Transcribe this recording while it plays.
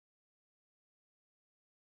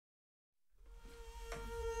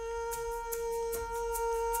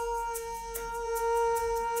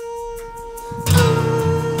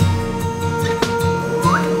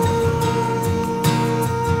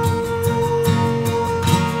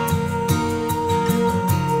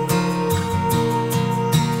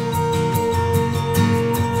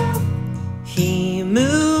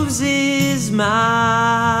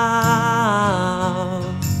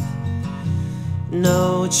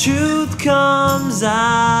truth comes out.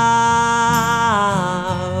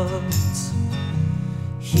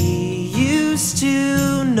 He used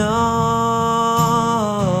to know.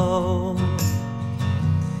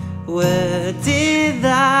 Where did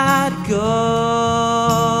that go?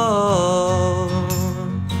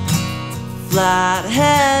 Flat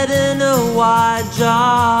head and a wide jaw,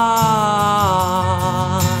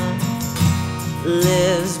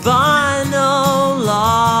 lives by no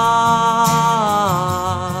law.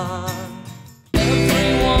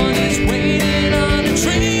 Everyone is waiting on a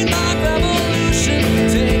train like revolution.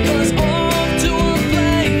 Take us all to a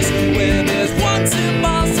place where there's one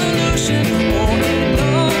simple solution. Only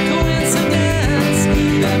no coincidence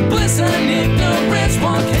that bliss and ignorance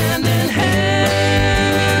walk hand in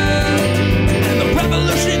hand. And the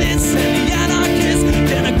revolutionists and the anarchists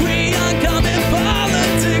can agree on common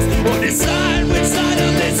politics, or decide which side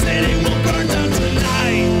of this city will burn down tonight.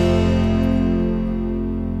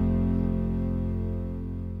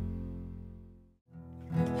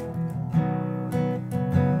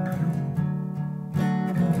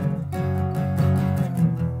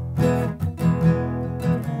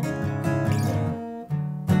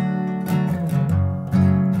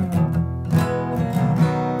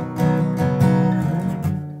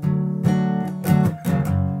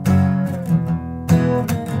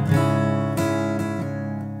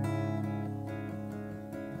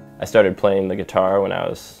 I started playing the guitar when I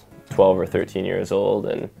was 12 or 13 years old,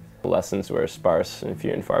 and the lessons were sparse and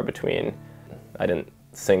few and far between. I didn't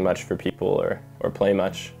sing much for people or play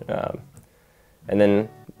much. And then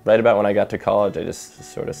right about when I got to college, I just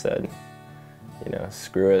sort of said, you know,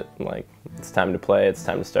 screw it, like, it's time to play, it's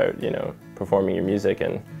time to start, you know, performing your music.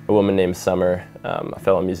 And a woman named Summer, a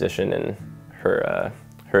fellow musician, and her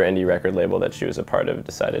indie record label that she was a part of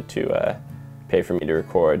decided to pay for me to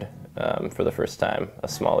record for the first time a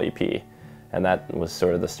small EP, and that was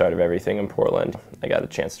sort of the start of everything in Portland. I got a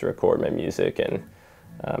chance to record my music, and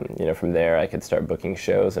you know, from there I could start booking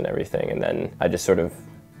shows and everything, and then I just sort of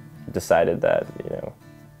decided that, you know,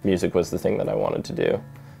 music was the thing that I wanted to do,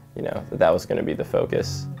 you know, that was going to be the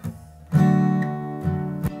focus.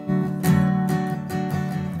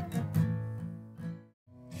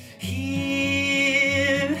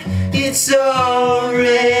 Here, it's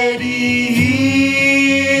already here.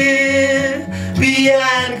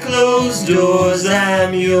 Behind closed doors,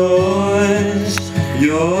 I'm yours.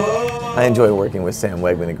 I enjoy working with Sam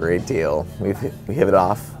Wegman a great deal. We hit it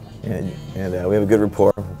off, and we have a good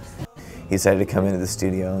rapport. He decided to come into the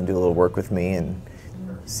studio and do a little work with me and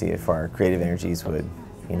see if our creative energies would,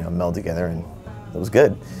 you know, meld together, and it was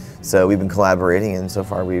good. So we've been collaborating, and so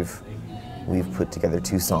far we've put together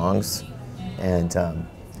 2 songs, and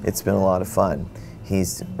it's been a lot of fun.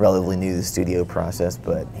 He's relatively new to the studio process,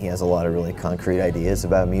 but he has a lot of really concrete ideas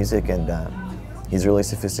about music, and he's a really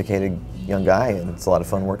sophisticated young guy, and it's a lot of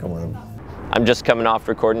fun working with him. I'm just coming off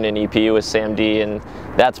recording an EP with Sam D, and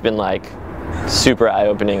that's been like super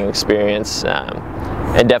eye-opening experience,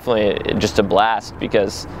 and definitely just a blast,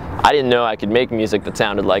 because I didn't know I could make music that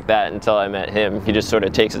sounded like that until I met him. He just sort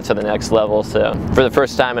of takes it to the next level. So for the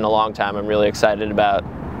first time in a long time, I'm really excited about,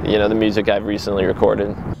 you know, the music I've recently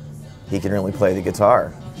recorded. He can really play the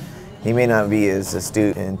guitar. He may not be as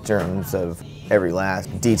astute in terms of every last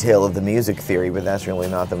detail of the music theory, but that's really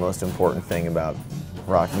not the most important thing about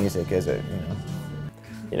rock music, is it?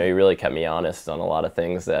 You know, he really kept me honest on a lot of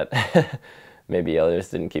things that maybe others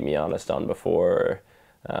didn't keep me honest on before, or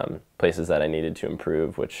places that I needed to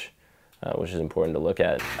improve, which is important to look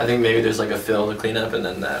at. I think maybe there's like a fill to clean up, and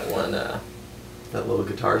then that one, that little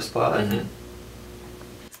guitar spot. Mm-hmm.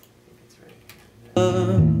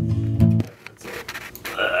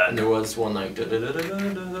 And there was one like da da da da da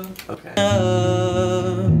da. Okay.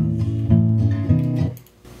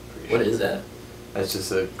 What is that? That's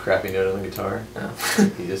just a crappy note on the guitar. Oh.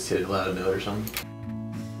 You just hit a loud note or something.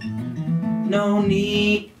 No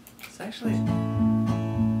need. It's actually.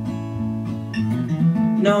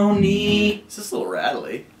 No need. It's just a little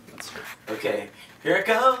rattly. Okay, here it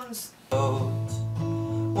comes.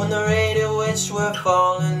 When the rate at which we're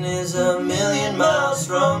falling is 1,000,000 miles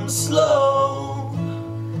from slow.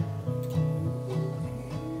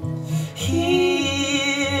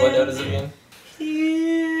 Here. What note is it again?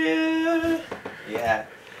 Here. Yeah.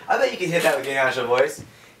 I bet you could hit that with your natural voice.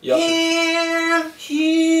 Yep.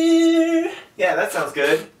 Here. Yeah, that sounds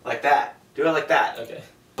good. Like that. Do it like that. Okay.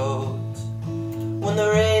 When the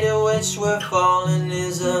rate at which we're falling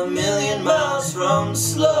is 1,000,000 miles from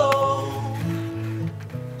slow.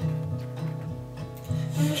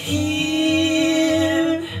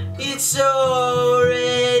 Here, it's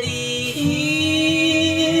already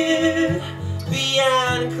here,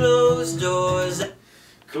 behind closed doors.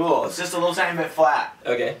 Cool. It's just a little tiny bit flat.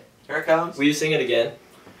 Okay. Here it comes. Will you sing it again?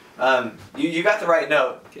 You got the right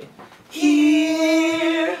note. Okay.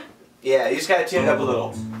 Here. Yeah, you just gotta tune it up a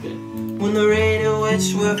little. Good. When the rate at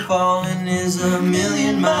which we're falling is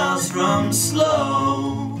 1,000,000 miles from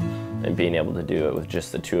slow. And being able to do it with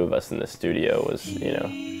just the two of us in the studio was, you know,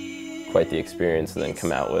 quite the experience. And then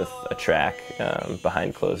come out with a track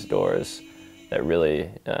behind closed doors that really,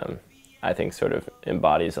 I think, sort of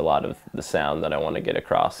embodies a lot of the sound that I want to get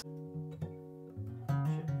across.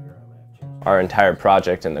 Our entire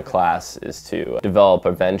project in the class is to develop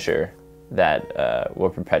a venture that will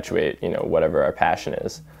perpetuate, you know, whatever our passion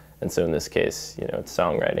is. And so in this case, you know, it's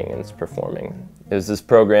songwriting and it's performing. There's this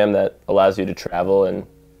program that allows you to travel and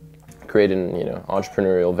create an, you know,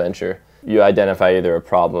 entrepreneurial venture. You identify either a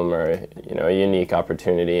problem or, you know, a unique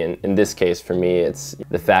opportunity. And in this case, for me, it's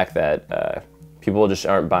the fact that people just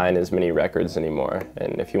aren't buying as many records anymore.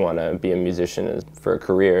 And if you want to be a musician for a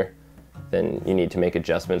career, then you need to make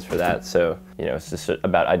adjustments for that. So, you know, it's just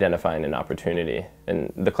about identifying an opportunity.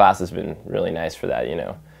 And the class has been really nice for that, you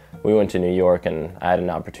know. We went to New York and I had an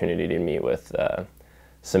opportunity to meet with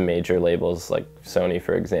some major labels like Sony,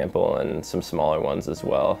 for example, and some smaller ones as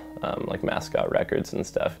well, like Mascot Records and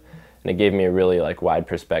stuff. And it gave me a really like wide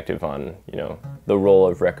perspective on, you know, the role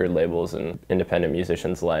of record labels in independent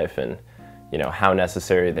musicians' life and, you know, how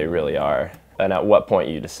necessary they really are. And at what point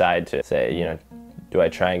you decide to say, you know, do I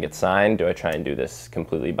try and get signed? Do I try and do this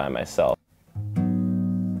completely by myself?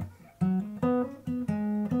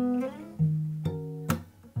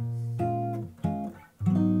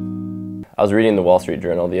 I was reading the Wall Street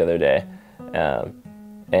Journal the other day,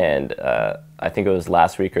 and I think it was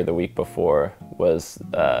last week or the week before, was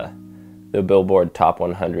the Billboard Top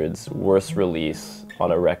 100's worst release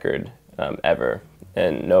on a record ever.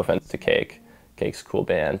 And no offense to Cake. Cake's a cool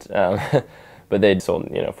band. But they'd sold,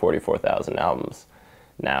 you know, 44,000 albums.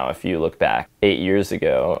 Now, if you look back 8 years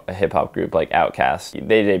ago, a hip-hop group like Outkast,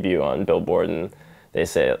 they debut on Billboard and they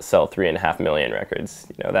sell 3.5 million records.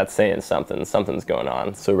 You know, that's saying something. Something's going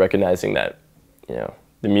on. So recognizing that, you know,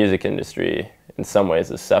 the music industry in some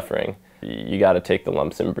ways is suffering, you got to take the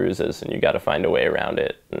lumps and bruises and you got to find a way around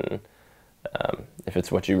it. And if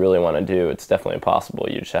it's what you really want to do, it's definitely possible.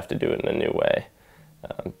 You just have to do it in a new way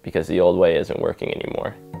because the old way isn't working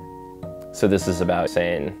anymore. So this is about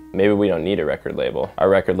saying, maybe we don't need a record label. Our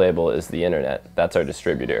record label is the internet. That's our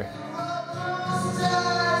distributor.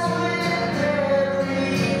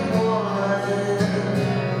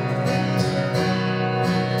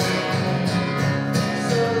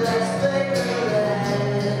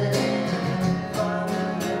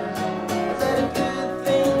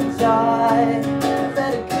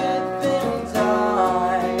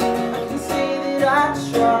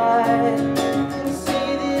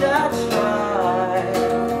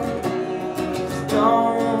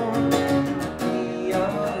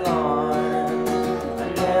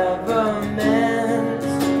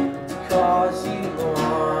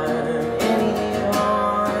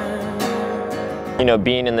 You know,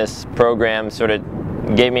 being in this program sort of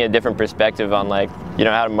gave me a different perspective on, like, you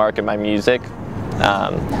know, how to market my music.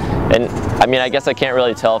 And I mean, I guess I can't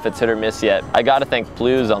really tell if it's hit or miss yet. I got to thank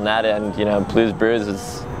Blues on that end. You know, Blues Brews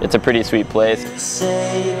it's a pretty sweet place.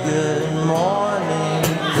 Say good morning,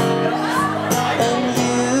 and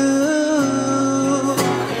you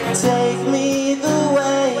take me the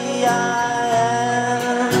way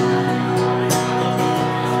I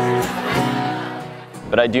am.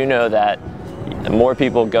 But I do know that more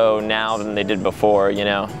people go now than they did before, you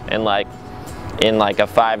know, and like in like a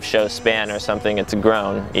 5-show span or something, it's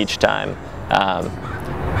grown each time.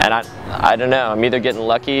 And I don't know, I'm either getting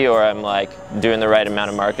lucky or I'm like doing the right amount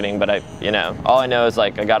of marketing, but you know, all I know is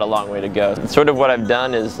like I got a long way to go. Sort of what I've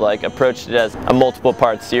done is like approached it as a multiple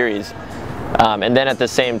part series. And then at the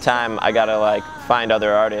same time, I gotta like find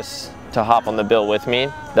other artists to hop on the bill with me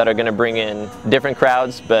that are gonna bring in different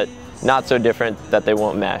crowds, but not so different that they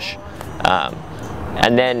won't mesh.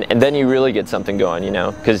 And then you really get something going, you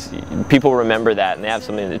know, because people remember that and they have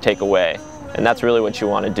something to take away. And that's really what you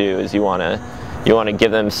want to do, is you want to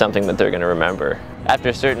give them something that they're going to remember. After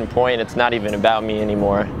a certain point, it's not even about me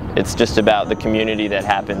anymore. It's just about the community that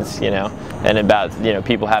happens, you know, and about, you know,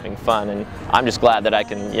 people having fun. And I'm just glad that I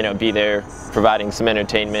can, you know, be there providing some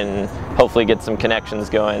entertainment and hopefully get some connections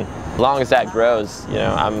going. As long as that grows, you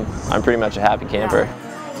know, I'm pretty much a happy camper.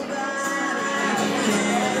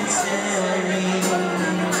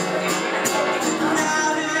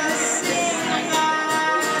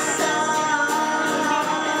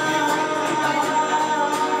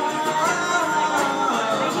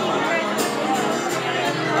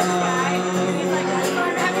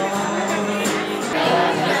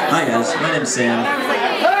 Hi guys, my name's Sam.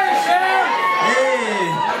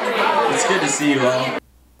 see you all.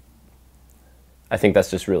 I think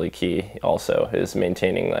that's just really key also, is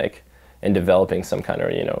maintaining like and developing some kind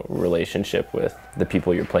of, you know, relationship with the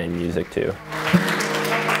people you're playing music to.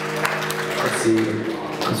 Let's see.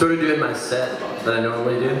 I'm sort of doing my set that I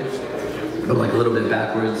normally do, but like a little bit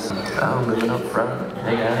backwards. Oh, moving up front.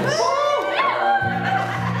 Hey guys.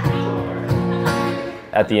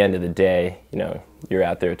 At the end of the day, you know, you're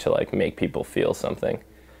out there to like make people feel something.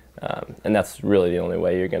 And that's really the only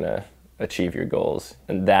way you're gonna achieve your goals.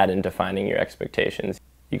 And that and defining your expectations.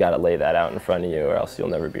 You gotta lay that out in front of you or else you'll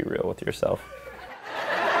never be real with yourself.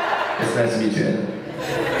 It's nice to meet you.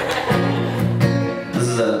 This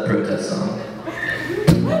is a protest song.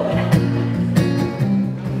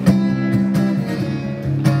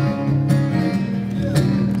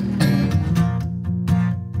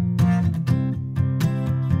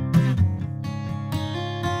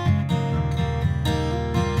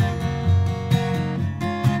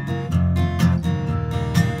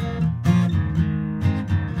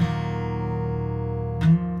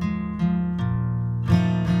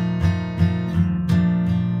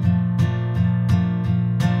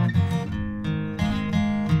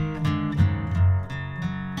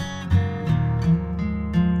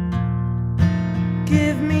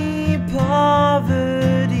 Give me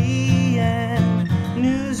poverty and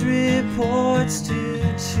news reports to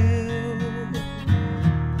chew.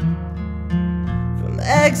 From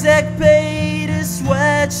exec pay to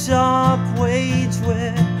sweatshop wage,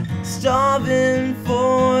 we're starving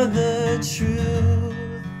for the truth.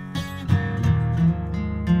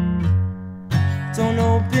 Don't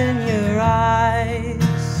open your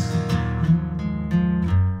eyes,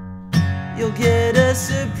 you'll get a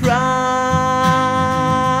surprise.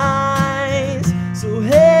 So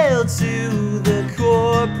hail to the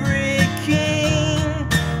corporate king,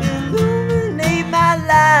 illuminate my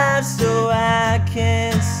life so I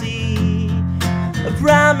can see. A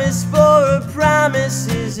promise for a promise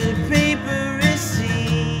is a paper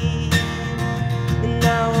receipt, and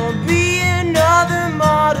I will be another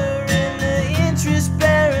martyr in the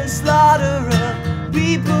interest-bearing slaughter